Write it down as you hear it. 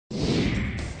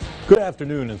Good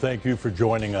afternoon, and thank you for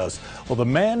joining us. Well, the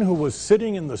man who was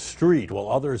sitting in the street while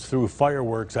others threw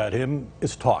fireworks at him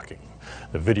is talking.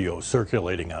 The video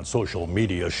circulating on social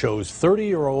media shows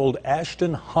 30-year-old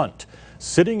Ashton Hunt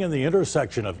sitting in the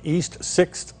intersection of East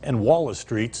 6th and Wallace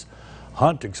Streets.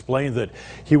 Hunt explained that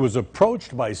he was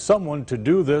approached by someone to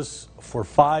do this for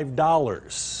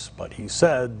 $5, but he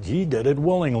said he did it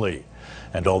willingly.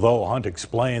 And although Hunt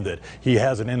explained that he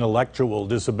has an intellectual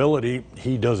disability,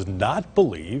 he does not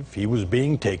believe he was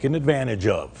being taken advantage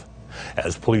of.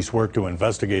 As police work to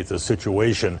investigate the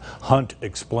situation, Hunt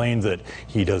explained that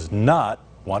he does not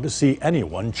want to see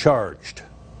anyone charged.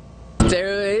 If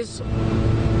there is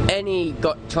any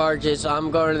charges,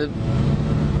 I'm going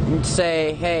to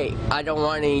say, hey, I don't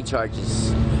want any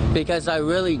charges. Because I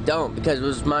really don't, because it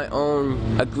was my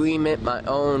own agreement, my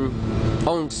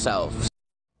own self.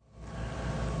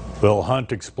 Bill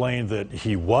Hunt explained that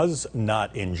he was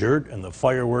not injured and the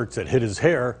fireworks that hit his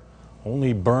hair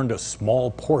only burned a small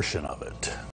portion of it.